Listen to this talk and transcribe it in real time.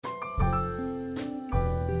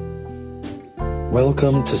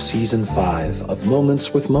Welcome to Season 5 of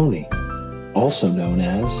Moments with Moni, also known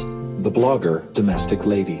as the blogger Domestic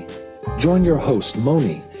Lady. Join your host,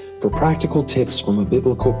 Moni, for practical tips from a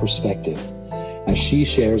biblical perspective, as she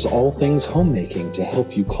shares all things homemaking to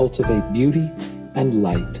help you cultivate beauty and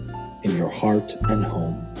light in your heart and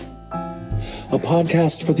home. A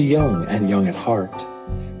podcast for the young and young at heart,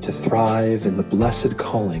 to thrive in the blessed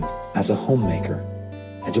calling as a homemaker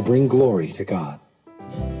and to bring glory to God.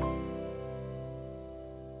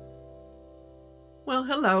 Well,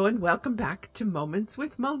 hello and welcome back to Moments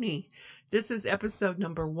with Moni. This is episode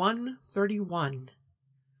number 131.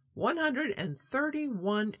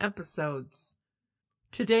 131 episodes.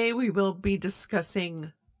 Today we will be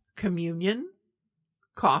discussing communion,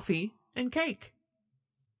 coffee, and cake.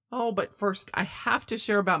 Oh, but first I have to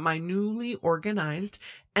share about my newly organized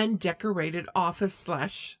and decorated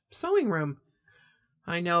office/sewing room.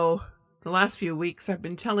 I know the last few weeks I've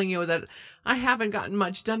been telling you that I haven't gotten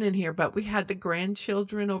much done in here, but we had the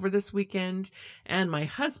grandchildren over this weekend and my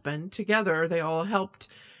husband together. They all helped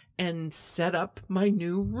and set up my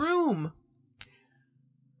new room.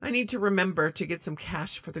 I need to remember to get some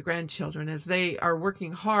cash for the grandchildren as they are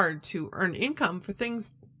working hard to earn income for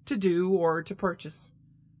things to do or to purchase.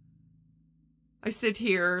 I sit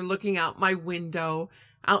here looking out my window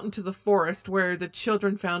out into the forest where the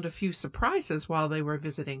children found a few surprises while they were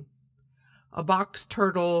visiting. A box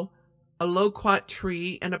turtle, a loquat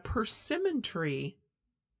tree, and a persimmon tree.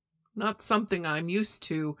 Not something I'm used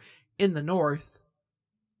to in the north,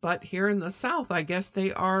 but here in the south I guess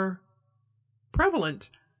they are prevalent.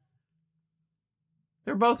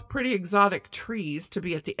 They're both pretty exotic trees to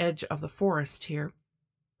be at the edge of the forest here.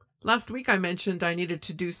 Last week I mentioned I needed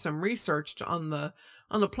to do some research on the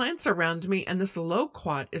plants around me, and this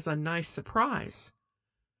loquat is a nice surprise.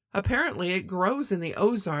 Apparently it grows in the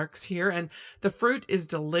Ozarks here, and the fruit is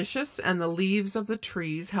delicious, and the leaves of the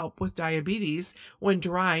trees help with diabetes when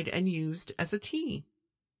dried and used as a tea.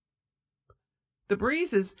 The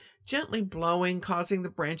breeze is gently blowing, causing the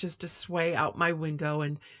branches to sway out my window,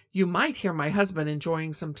 and you might hear my husband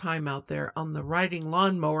enjoying some time out there on the riding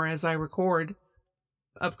lawnmower as I record.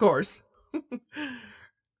 Of course.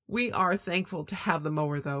 We are thankful to have the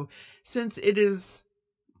mower, though, since it is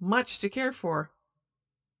much to care for.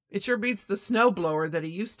 It sure beats the snow blower that he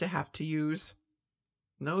used to have to use.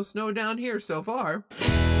 No snow down here so far.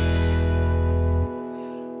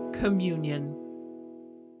 Communion.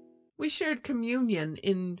 We shared communion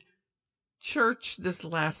in church this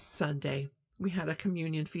last Sunday. We had a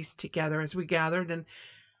communion feast together as we gathered, and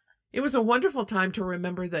it was a wonderful time to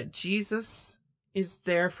remember that Jesus is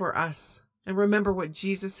there for us and remember what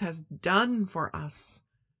Jesus has done for us.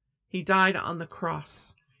 He died on the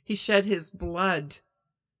cross. He shed his blood.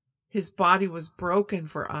 His body was broken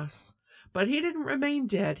for us, but he didn't remain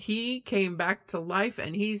dead. He came back to life,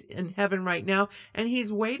 and he's in heaven right now, and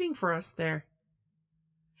he's waiting for us there.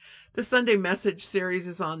 The Sunday message series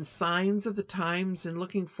is on signs of the times and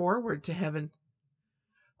looking forward to heaven.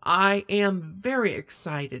 I am very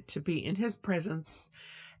excited to be in his presence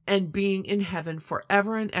and being in heaven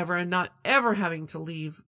forever and ever and not ever having to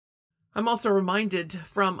leave. I'm also reminded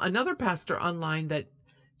from another pastor online that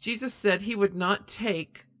Jesus said he would not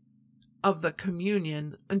take of the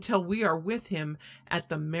communion until we are with him at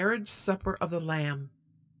the marriage supper of the Lamb.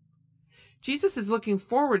 Jesus is looking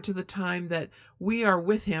forward to the time that we are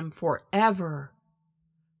with him forever.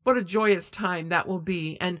 What a joyous time that will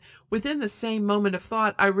be. And within the same moment of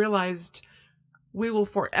thought, I realized we will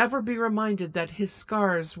forever be reminded that his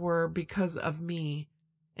scars were because of me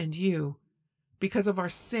and you, because of our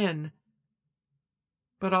sin,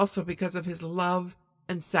 but also because of his love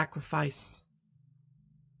and sacrifice.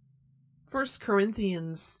 1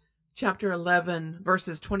 Corinthians chapter 11,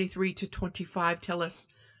 verses 23 to 25 tell us,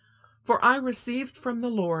 "For I received from the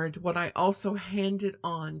Lord what I also handed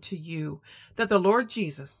on to you, that the Lord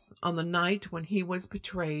Jesus, on the night when he was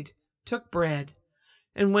betrayed, took bread,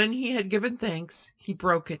 and when he had given thanks, he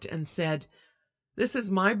broke it and said, 'This is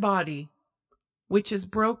my body, which is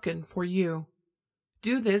broken for you.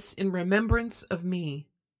 Do this in remembrance of me.'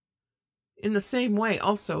 In the same way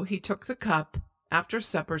also he took the cup after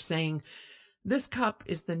supper, saying, 'This cup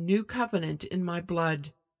is the new covenant in my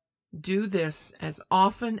blood. Do this as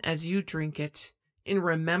often as you drink it in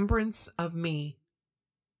remembrance of me.'"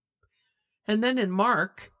 And then in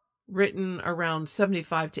Mark, written around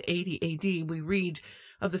 75 to 80 AD, we read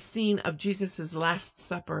of the scene of Jesus' Last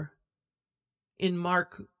Supper. In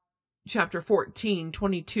Mark chapter 14,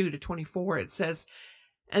 22 to 24, it says,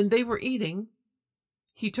 "And they were eating.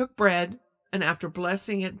 He took bread, and after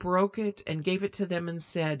blessing it, broke it and gave it to them and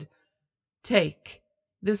said, 'Take,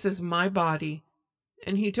 this is my body.'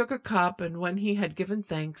 And he took a cup, and when he had given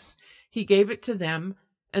thanks, he gave it to them,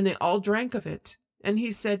 and they all drank of it. And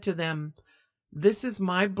he said to them, "This is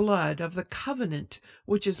my blood of the covenant,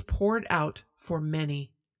 which is poured out for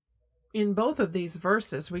many." In both of these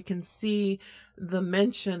verses, we can see the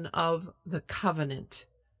mention of the covenant.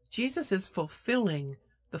 Jesus is fulfilling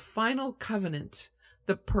the final covenant,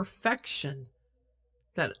 the perfection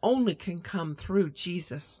that only can come through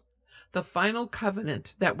Jesus, the final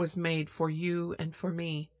covenant that was made for you and for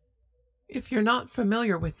me. If you're not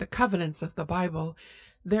familiar with the covenants of the Bible,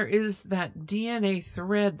 there is that DNA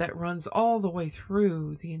thread that runs all the way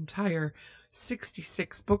through the entire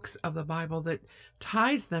 66 books of the Bible that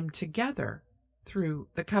ties them together through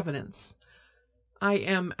the covenants. I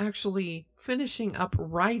am actually finishing up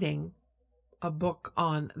writing a book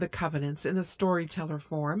on the covenants in a storyteller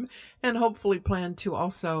form, and hopefully plan to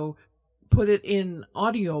also put it in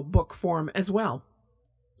audio book form as well.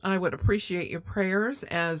 I would appreciate your prayers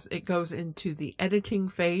as it goes into the editing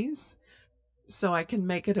phase, so I can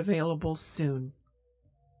make it available soon.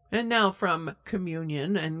 And now from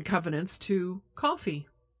communion and covenants to coffee.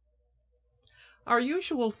 Our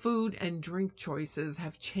usual food and drink choices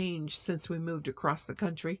have changed since we moved across the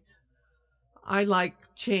country. I like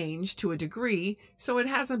change to a degree, so it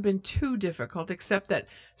hasn't been too difficult, except that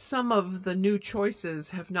some of the new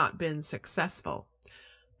choices have not been successful.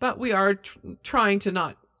 But we are trying to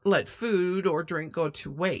not let food or drink go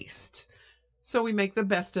to waste, so we make the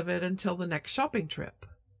best of it until the next shopping trip.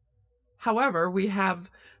 However, we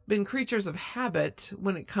have been creatures of habit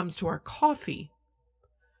when it comes to our coffee.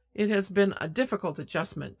 It has been a difficult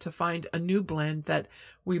adjustment to find a new blend that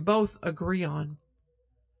we both agree on.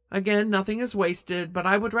 Again, nothing is wasted, but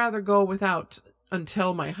I would rather go without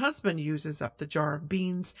until my husband uses up the jar of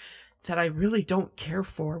beans that I really don't care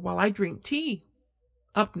for while I drink tea.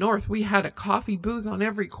 Up north, we had a coffee booth on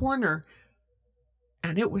every corner,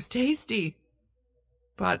 and it was tasty.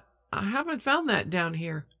 But I haven't found that down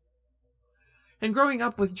here. And growing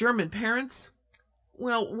up with German parents,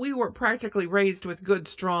 well, we were practically raised with good,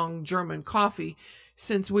 strong German coffee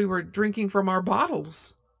since we were drinking from our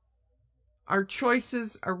bottles. Our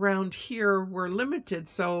choices around here were limited,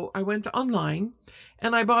 so I went online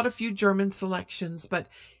and I bought a few German selections, but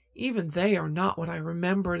even they are not what I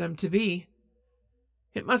remember them to be.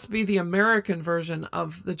 It must be the American version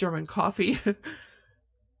of the German coffee.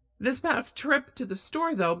 This past trip to the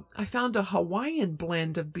store, though, I found a Hawaiian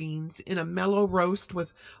blend of beans in a mellow roast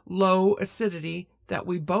with low acidity that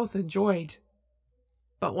we both enjoyed.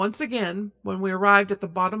 But once again, when we arrived at the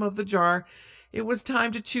bottom of the jar, it was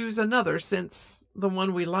time to choose another since the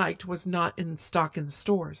one we liked was not in stock in the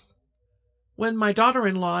stores. When my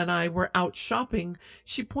daughter-in-law and I were out shopping,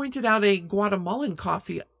 she pointed out a Guatemalan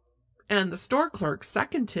coffee, and the store clerk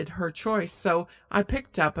seconded her choice, so I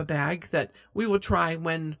picked up a bag that we will try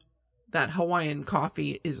when that Hawaiian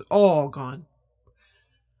coffee is all gone.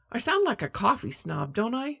 I sound like a coffee snob,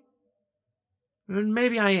 don't I? And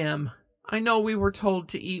maybe I am. I know we were told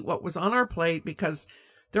to eat what was on our plate because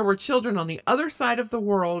there were children on the other side of the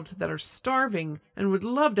world that are starving and would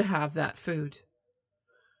love to have that food.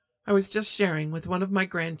 I was just sharing with one of my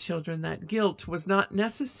grandchildren that guilt was not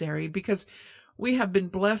necessary because we have been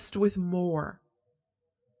blessed with more.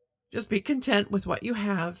 Just be content with what you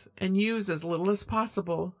have and use as little as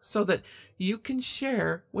possible so that you can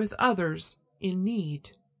share with others in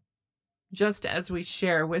need, just as we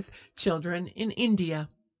share with children in India.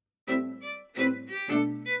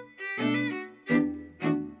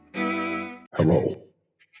 Hello.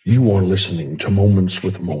 You are listening to Moments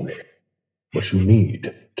with Moni, but you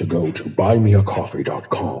need to go to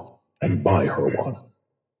buymeacoffee.com and buy her one.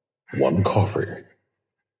 One coffee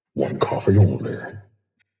only.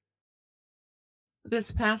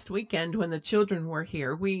 This past weekend, when the children were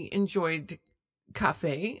here, we enjoyed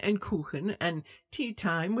cafe and kuchen and tea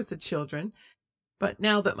time with the children. But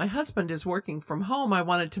now that my husband is working from home, I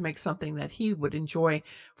wanted to make something that he would enjoy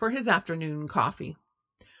for his afternoon coffee.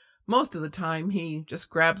 Most of the time, he just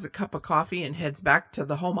grabs a cup of coffee and heads back to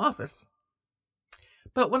the home office.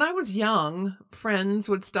 But when I was young, friends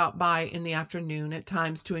would stop by in the afternoon at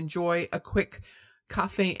times to enjoy a quick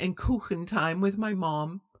cafe and kuchen time with my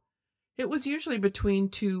mom. It was usually between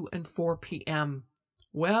 2 and 4 p.m.,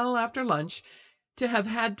 well after lunch, to have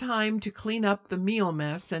had time to clean up the meal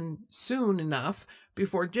mess and soon enough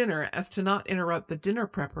before dinner as to not interrupt the dinner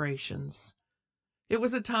preparations. It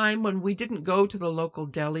was a time when we didn't go to the local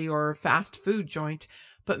deli or fast food joint,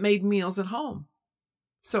 but made meals at home.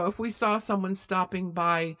 So if we saw someone stopping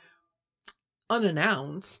by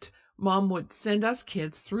unannounced, Mom would send us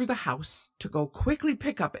kids through the house to go quickly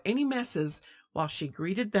pick up any messes while she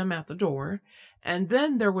greeted them at the door, and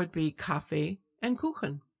then there would be cafe and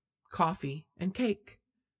Kuchen, coffee and cake.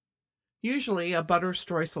 Usually a butter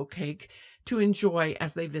streusel cake to enjoy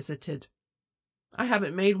as they visited. I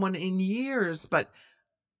haven't made one in years, but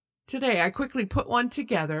today I quickly put one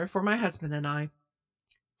together for my husband and I.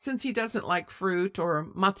 Since he doesn't like fruit or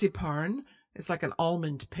marzipan, it's like an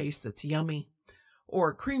almond paste that's yummy,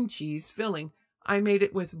 or cream cheese filling, I made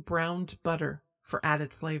it with browned butter for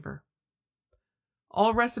added flavor.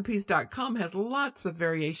 Allrecipes.com has lots of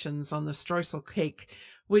variations on the streusel cake,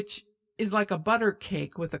 which is like a butter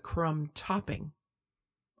cake with a crumb topping.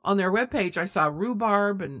 On their webpage, I saw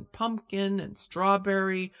rhubarb and pumpkin and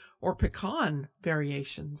strawberry or pecan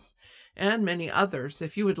variations, and many others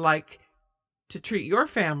if you would like to treat your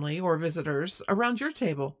family or visitors around your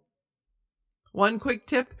table. One quick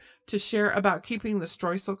tip to share about keeping the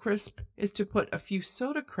streusel crisp is to put a few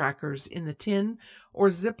soda crackers in the tin or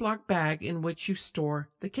Ziploc bag in which you store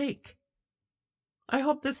the cake. I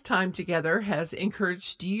hope this time together has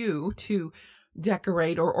encouraged you to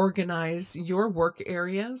decorate or organize your work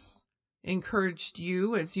areas, encouraged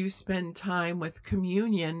you as you spend time with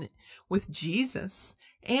communion with Jesus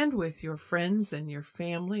and with your friends and your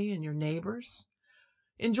family and your neighbors,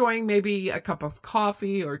 enjoying maybe a cup of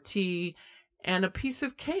coffee or tea and a piece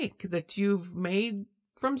of cake that you've made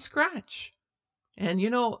from scratch. And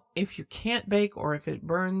if you can't bake or if it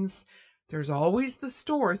burns, there's always the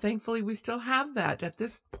store. Thankfully, we still have that at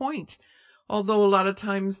this point, although a lot of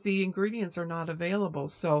times the ingredients are not available.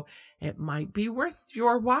 So it might be worth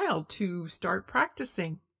your while to start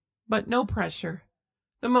practicing, but no pressure.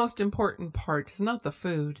 The most important part is not the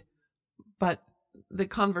food, but the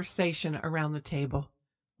conversation around the table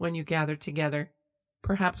when you gather together.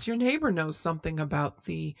 Perhaps your neighbor knows something about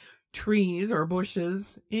the trees or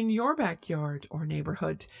bushes in your backyard or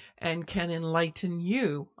neighborhood and can enlighten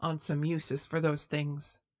you on some uses for those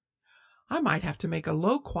things. I might have to make a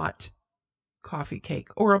loquat coffee cake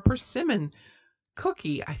or a persimmon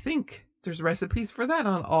cookie. I think there's recipes for that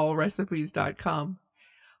on allrecipes.com.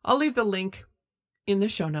 I'll leave the link in the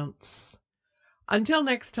show notes. Until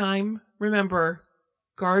next time, remember,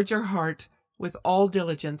 guard your heart with all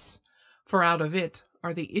diligence, for out of it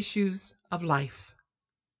are the issues of life.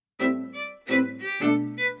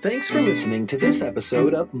 Thanks for listening to this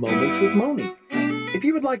episode of Moments with Moni. If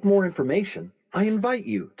you would like more information, I invite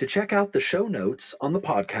you to check out the show notes on the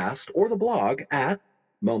podcast or the blog at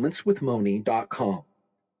momentswithmoni.com.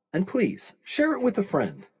 And please share it with a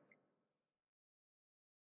friend.